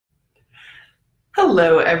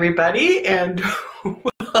Hello, everybody, and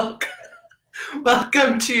welcome,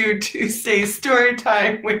 welcome to Tuesday's Story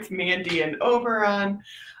Time with Mandy and Oberon.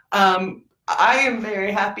 I am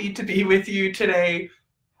very happy to be with you today.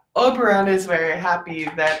 Oberon is very happy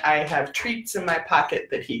that I have treats in my pocket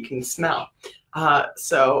that he can smell.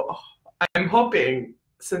 So I'm hoping,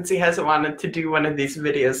 since he hasn't wanted to do one of these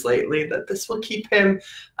videos lately, that this will keep him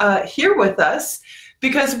here with us,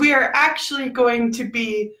 because we are actually going to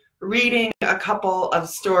be reading a couple of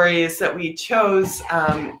stories that we chose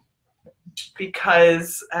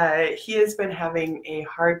because he has been having a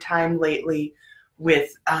hard time lately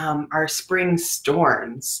with our spring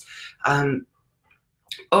storms.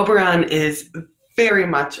 Oberon is very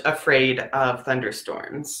much afraid of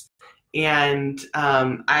thunderstorms, and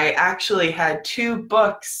I actually had two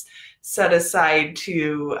books set aside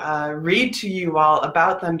to read to you all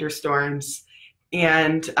about thunderstorms,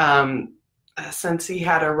 and since he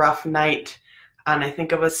had a rough night on, I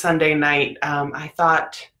think it was Sunday night, I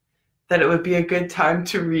thought that it would be a good time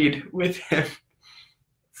to read with him.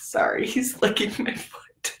 Sorry, he's licking my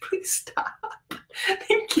foot. Please stop.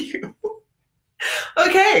 Thank you.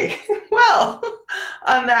 Okay, well,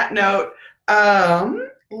 on that note,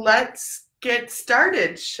 let's get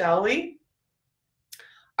started, shall we?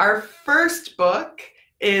 Our first book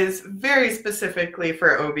is very specifically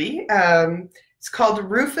for Obie. It's called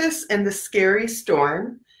Rufus and the Scary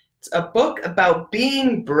Storm. It's a book about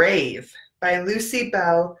being brave by Lucy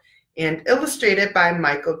Bell and illustrated by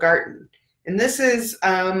Michael Garton. And this is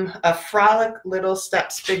a Frolic Little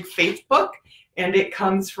Steps Big Faith book, and it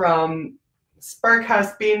comes from Spark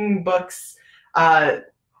House Bean Books that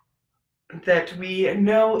we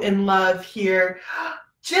know and love here.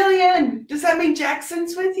 Jillian, does that mean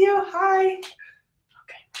Jackson's with you? Hi. Okay,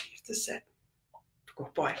 you have to sit.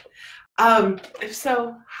 Good boy. If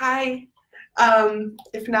so, hi.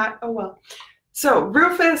 If not, oh well. So,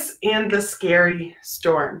 Rufus and the Scary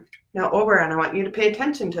Storm. Now, Oberon, I want you to pay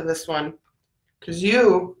attention to this one, because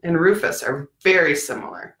you and Rufus are very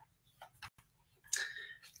similar.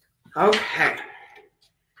 Okay.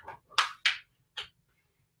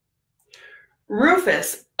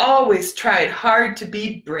 Rufus always tried hard to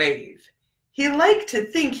be brave. He liked to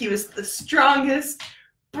think he was the strongest,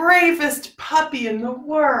 bravest puppy in the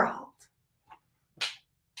world.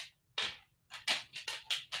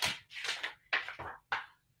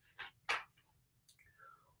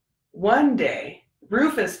 One day,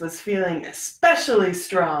 Rufus was feeling especially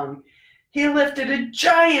strong. He lifted a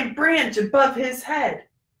giant branch above his head.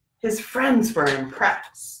 His friends were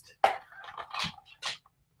impressed.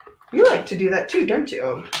 You like to do that too, don't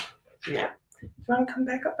you? Yeah. You want to come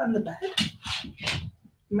back up on the bed?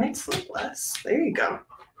 You might sleep less. There you go.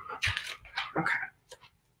 Okay.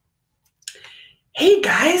 Hey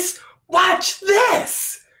guys, watch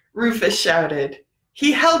this! Rufus shouted.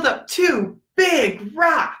 He held up two big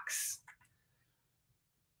rocks.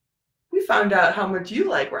 We found out how much you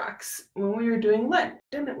like rocks when we were doing Lent,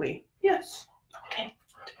 didn't we? Yes. Okay.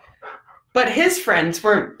 But his friends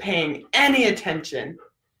weren't paying any attention.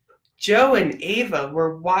 Joe and Ava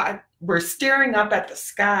were staring up at the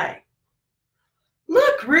sky.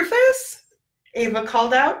 Look, Rufus, Ava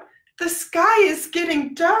called out. The sky is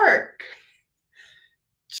getting dark.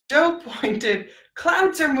 Joe pointed.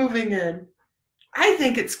 Clouds are moving in. I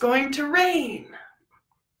think it's going to rain.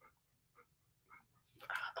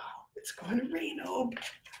 Uh-oh, it's going to rain, Ob.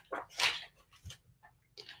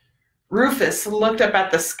 Rufus looked up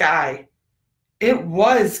at the sky. It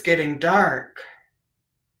was getting dark.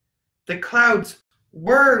 The clouds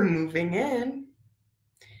were moving in,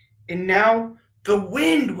 and now the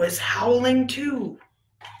wind was howling too.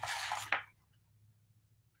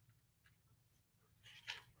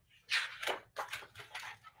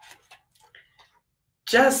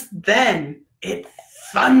 Just then, it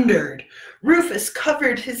thundered. Rufus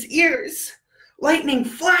covered his ears. Lightning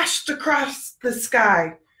flashed across the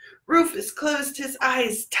sky. Rufus closed his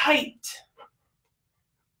eyes tight.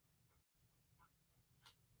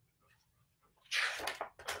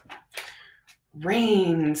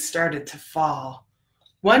 Rain started to fall.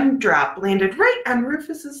 One drop landed right on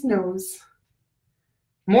Rufus's nose.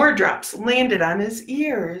 More drops landed on his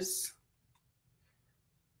ears.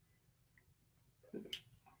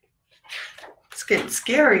 It's getting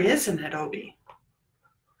scary, isn't it, Obie?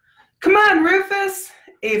 Come on, Rufus,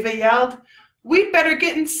 Ava yelled. We'd better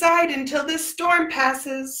get inside until this storm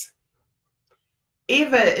passes.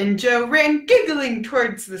 Ava and Joe ran giggling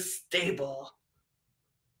towards the stable.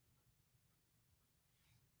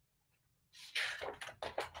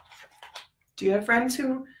 Do you have friends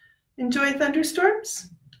who enjoy thunderstorms?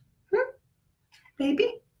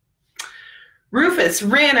 Maybe? Rufus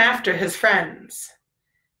ran after his friends,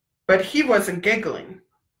 but he wasn't giggling.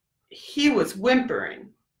 He was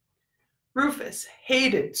whimpering. Rufus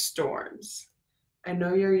hated storms. I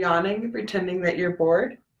know you're yawning, pretending that you're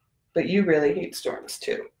bored, but you really hate storms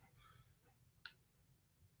too.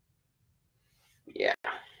 Yeah.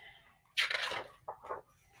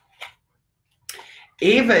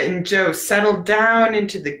 Ava and Joe settled down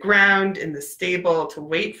into the ground in the stable to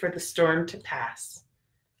wait for the storm to pass.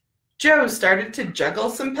 Joe started to juggle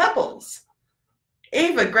some pebbles.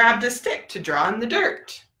 Ava grabbed a stick to draw in the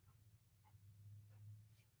dirt.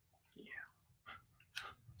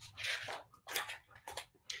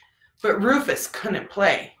 But Rufus couldn't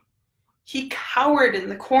play. He cowered in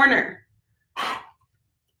the corner.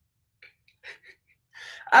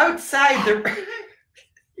 Outside the...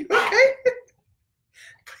 You okay?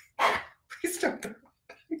 Please don't throw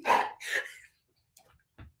up.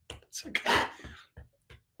 It's okay.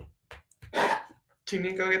 Do you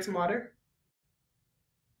need to go get some water?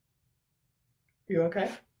 You okay?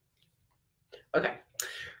 Okay.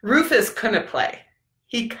 Rufus couldn't play.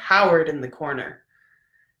 He cowered in the corner.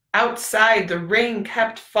 Outside, the rain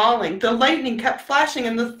kept falling, the lightning kept flashing,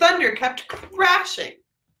 and the thunder kept crashing.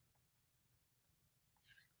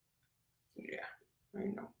 Yeah, I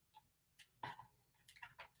know.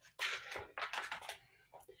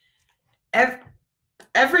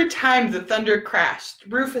 Every time the thunder crashed,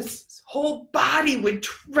 Rufus' whole body would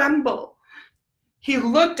tremble. He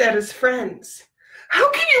looked at his friends.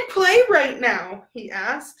 "How can you play right now?" he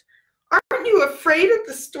asked. "Aren't you afraid of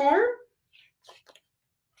the storm?"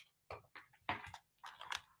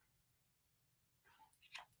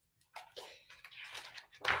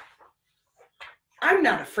 "I'm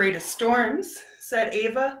not afraid of storms," said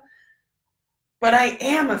Ava, "but I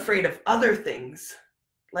am afraid of other things,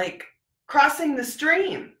 like crossing the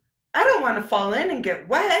stream. I don't want to fall in and get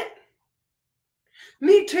wet."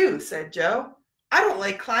 "Me too," said Joe. "I don't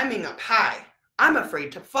like climbing up high. I'm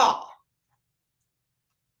afraid to fall."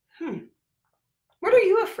 What are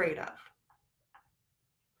you afraid of?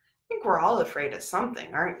 I think we're all afraid of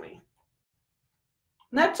something, aren't we?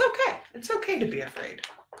 And that's okay. It's okay to be afraid.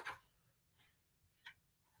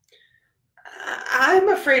 "I'm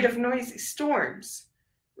afraid of noisy storms,"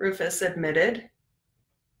 Rufus admitted.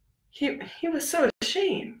 He was so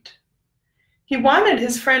ashamed. He wanted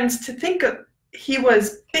his friends to think he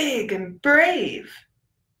was big and brave.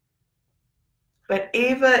 But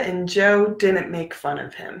Ava and Joe didn't make fun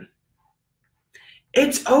of him.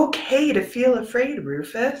 "It's okay to feel afraid,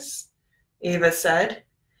 Rufus," Ava said.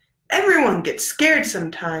 "Everyone gets scared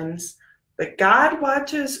sometimes, but God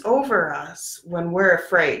watches over us when we're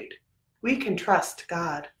afraid. We can trust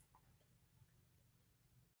God."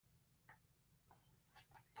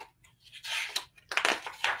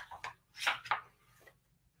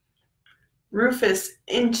 Rufus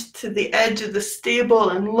inched to the edge of the stable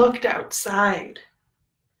and looked outside.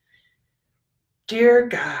 "Dear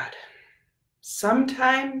God,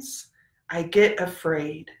 sometimes I get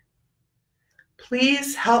afraid.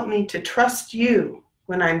 Please help me to trust you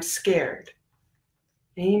when I'm scared.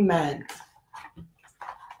 Amen."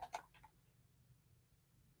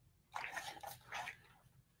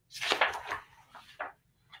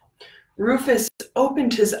 Rufus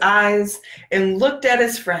opened his eyes and looked at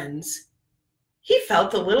his friends. He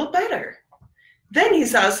felt a little better. Then he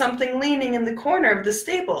saw something leaning in the corner of the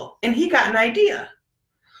stable, and he got an idea.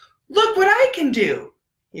 "Look what I can do,"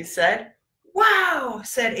 he said. "Wow,"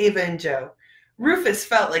 said Ava and Joe. Rufus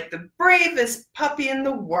felt like the bravest puppy in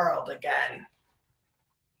the world again.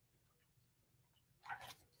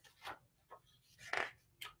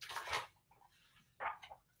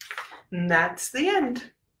 And that's the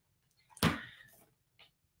end.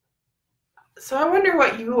 So I wonder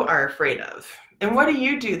what you are afraid of, and what do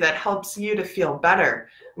you do that helps you to feel better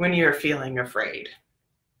when you're feeling afraid?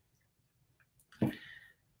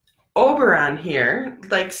 Oberon here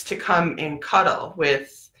likes to come and cuddle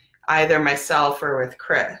with either myself or with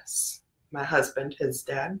Chris, my husband, his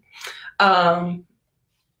dad.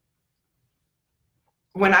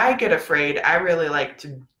 When I get afraid, I really like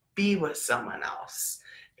to be with someone else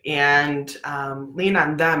and lean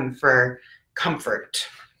on them for comfort.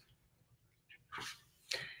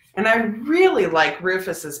 And I really like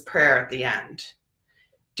Rufus's prayer at the end.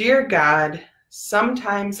 "Dear God,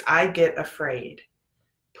 sometimes I get afraid.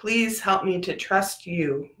 Please help me to trust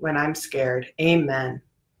you when I'm scared. Amen."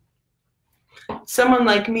 Someone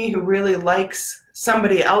like me who really likes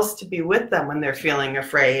somebody else to be with them when they're feeling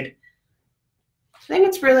afraid, I think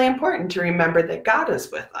it's really important to remember that God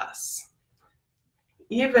is with us,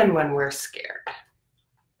 even when we're scared.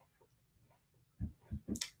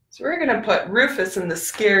 Is So we're going to put Rufus and the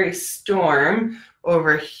Scary Storm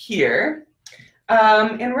over here.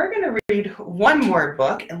 And we're going to read one more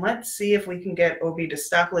book, and let's see if we can get Obie to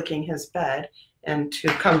stop licking his bed and to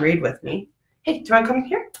come read with me. Hey, do you want to come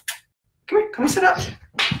here? Come here, come sit up.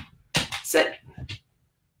 Sit. Can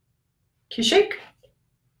you shake?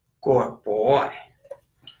 Good boy.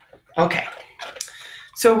 Okay,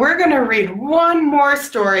 so we're going to read one more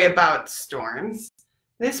story about storms.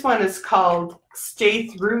 This one is called Stay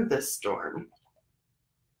Through the Storm.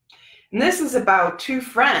 And this is about two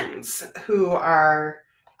friends who are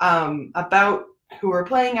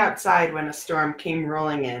playing outside when a storm came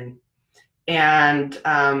rolling in, and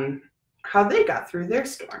how they got through their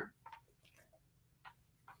storm.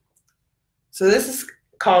 So this is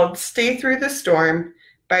called Stay Through the Storm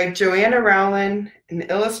by Joanna Rowland and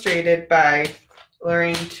illustrated by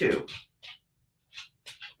Lorraine Tu.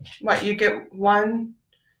 What, you get one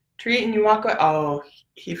treat and you walk away? Oh,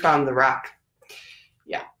 he found the rock.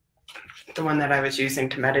 Yeah, the one that I was using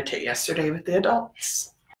to meditate yesterday with the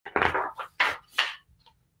adults.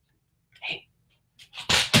 Hey,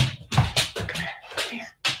 come here, come here.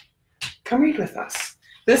 Come read with us.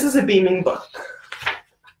 This is a beaming book.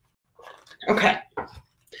 Okay.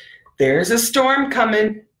 There's a storm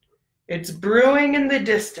coming. It's brewing in the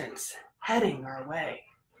distance, heading our way.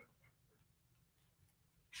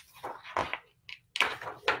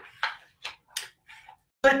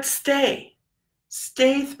 But stay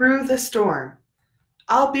through the storm.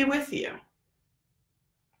 I'll be with you.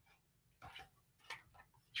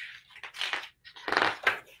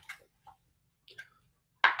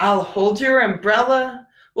 I'll hold your umbrella.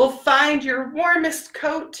 We'll find your warmest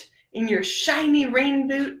coat in your shiny rain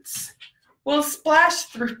boots. We'll splash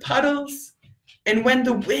through puddles, and when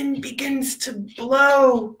the wind begins to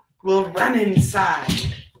blow, we'll run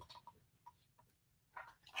inside.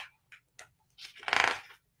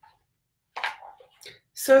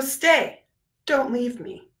 So stay, don't leave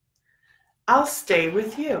me. I'll stay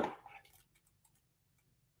with you.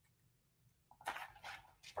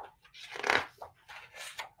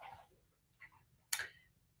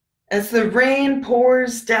 As the rain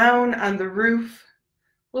pours down on the roof,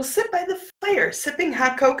 we'll sit by the fire sipping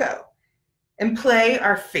hot cocoa and play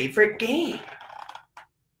our favorite game.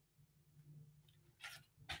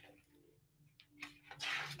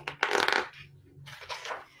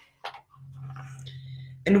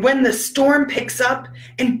 And when the storm picks up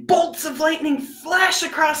and bolts of lightning flash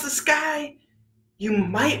across the sky, you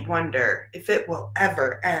might wonder if it will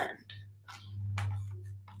ever end.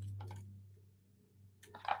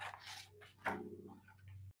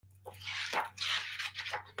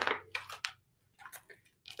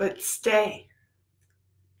 But stay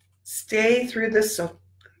through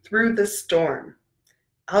the storm.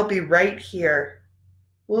 I'll be right here.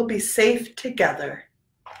 We'll be safe together.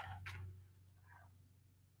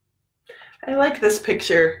 I like this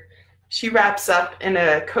picture. She wraps up in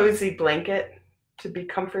a cozy blanket to be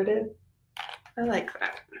comforted. I like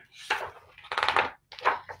that.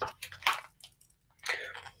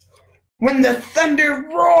 When the thunder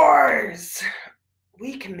roars,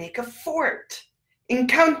 we can make a fort and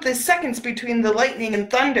count the seconds between the lightning and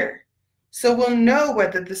thunder, so we'll know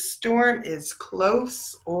whether the storm is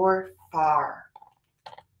close or far.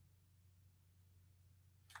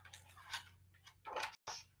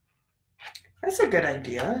 That's a good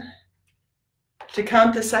idea. To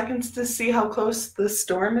count the seconds to see how close the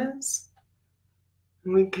storm is.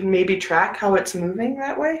 And we can maybe track how it's moving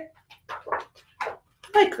that way.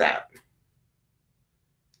 Like that.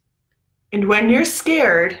 And when you're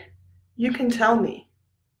scared, you can tell me.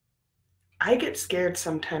 I get scared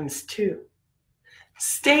sometimes too.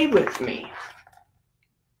 Stay with me.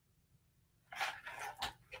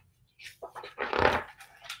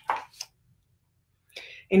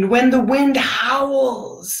 And when the wind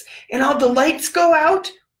howls and all the lights go out,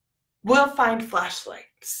 we'll find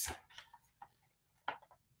flashlights.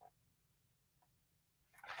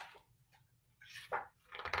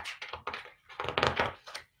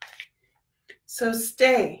 So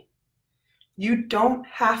stay. You don't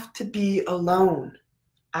have to be alone.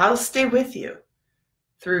 I'll stay with you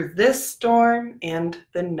through this storm and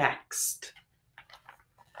the next.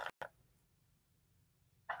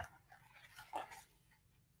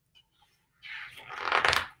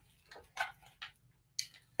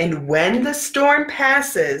 And when the storm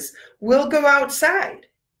passes, we'll go outside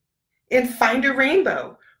and find a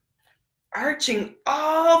rainbow arching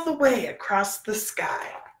all the way across the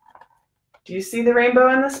sky. Do you see the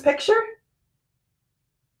rainbow in this picture?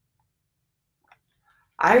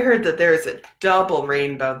 I heard that there's a double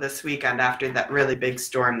rainbow this weekend after that really big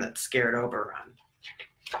storm that scared Oberon.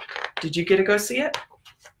 Did you get to go see it?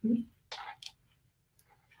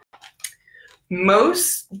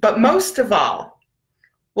 Most of all,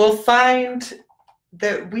 we'll find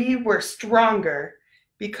that we were stronger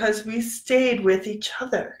because we stayed with each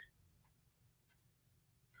other.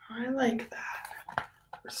 I like that.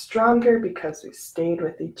 We're stronger because we stayed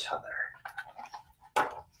with each other.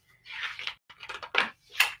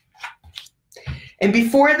 And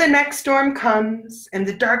before the next storm comes and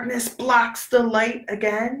the darkness blocks the light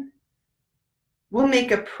again, we'll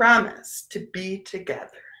make a promise to be together.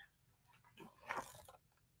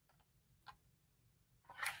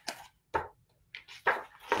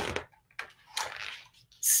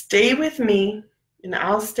 Stay with me, and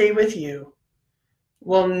I'll stay with you.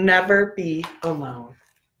 We'll never be alone.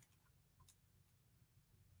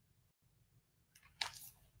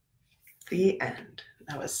 The end.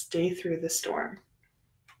 That was Stay Through the Storm.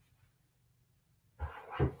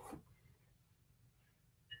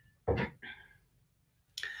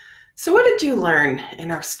 So what did you learn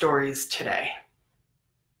in our stories today?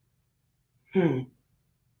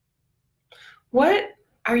 What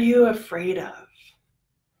are you afraid of?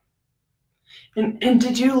 And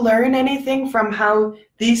did you learn anything from how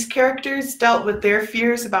these characters dealt with their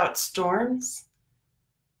fears about storms?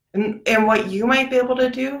 And what you might be able to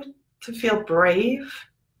do to feel brave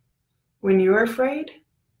when you're afraid?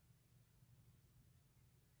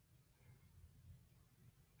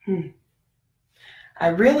 I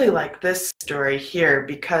really like this story here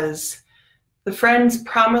because the friends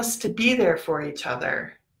promised to be there for each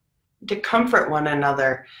other, to comfort one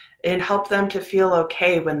another, and help them to feel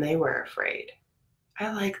okay when they were afraid.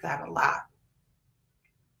 I like that a lot.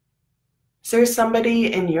 Is there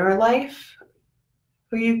somebody in your life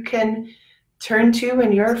who you can turn to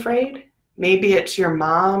when you're afraid? Maybe it's your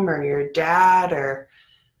mom or your dad or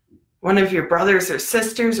one of your brothers or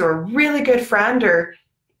sisters or a really good friend or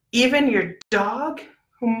even your dog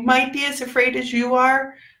who might be as afraid as you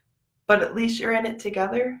are, but at least you're in it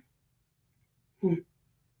together.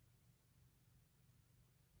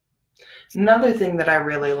 Another thing that I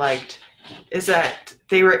really liked is that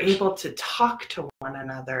they were able to talk to one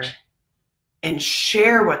another and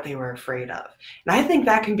share what they were afraid of. And I think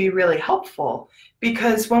that can be really helpful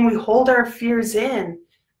because when we hold our fears in,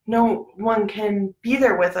 no one can be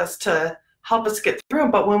there with us to help us get through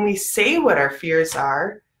them. But when we say what our fears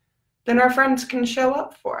are, then our friends can show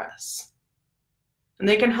up for us and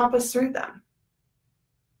they can help us through them.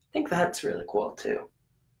 I think that's really cool too.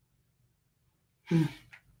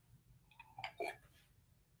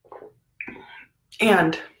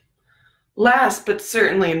 And last but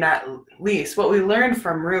certainly not least, what we learned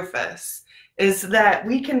from Rufus is that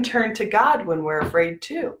we can turn to God when we're afraid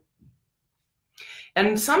too.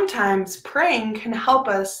 And sometimes praying can help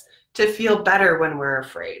us to feel better when we're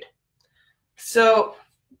afraid. So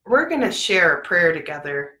we're going to share a prayer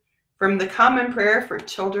together from the Common Prayer for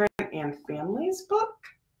Children and Families book.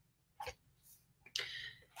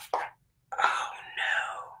 Oh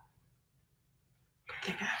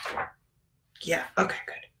no. Yeah, okay,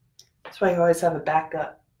 good. That's why you always have a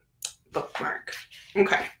backup bookmark.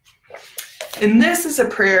 Okay. And this is a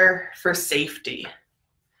prayer for safety,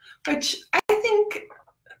 which I think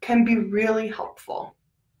can be really helpful.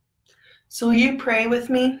 So will you pray with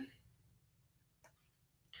me?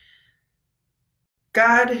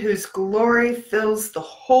 God, whose glory fills the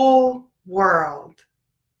whole world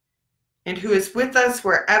and who is with us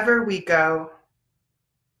wherever we go,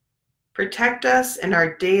 protect us in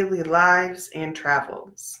our daily lives and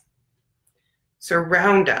travels.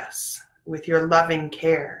 Surround us with your loving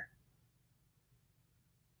care.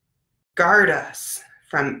 Guard us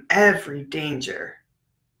from every danger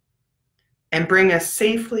and bring us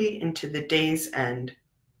safely into the day's end.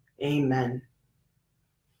 Amen.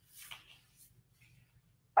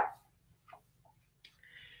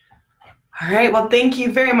 All right, well, thank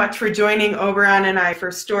you very much for joining Oberon and I for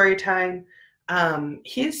story time.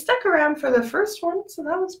 He stuck around for the first one, so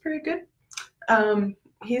that was pretty good.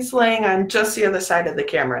 He's laying on just the other side of the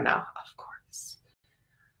camera now, of course.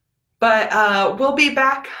 But we'll be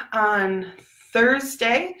back on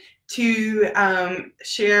Thursday to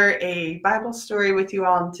share a Bible story with you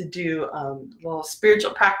all and to do a little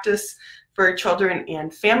spiritual practice for children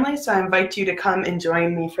and families. So I invite you to come and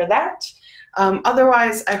join me for that.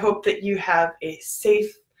 Otherwise, I hope that you have a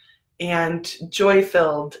safe and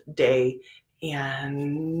joy-filled day.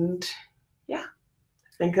 And yeah,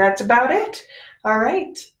 I think that's about it. All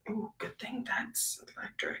right. Oh, good thing that's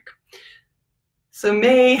electric. So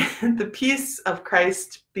may the peace of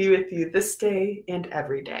Christ be with you this day and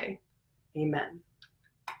every day. Amen.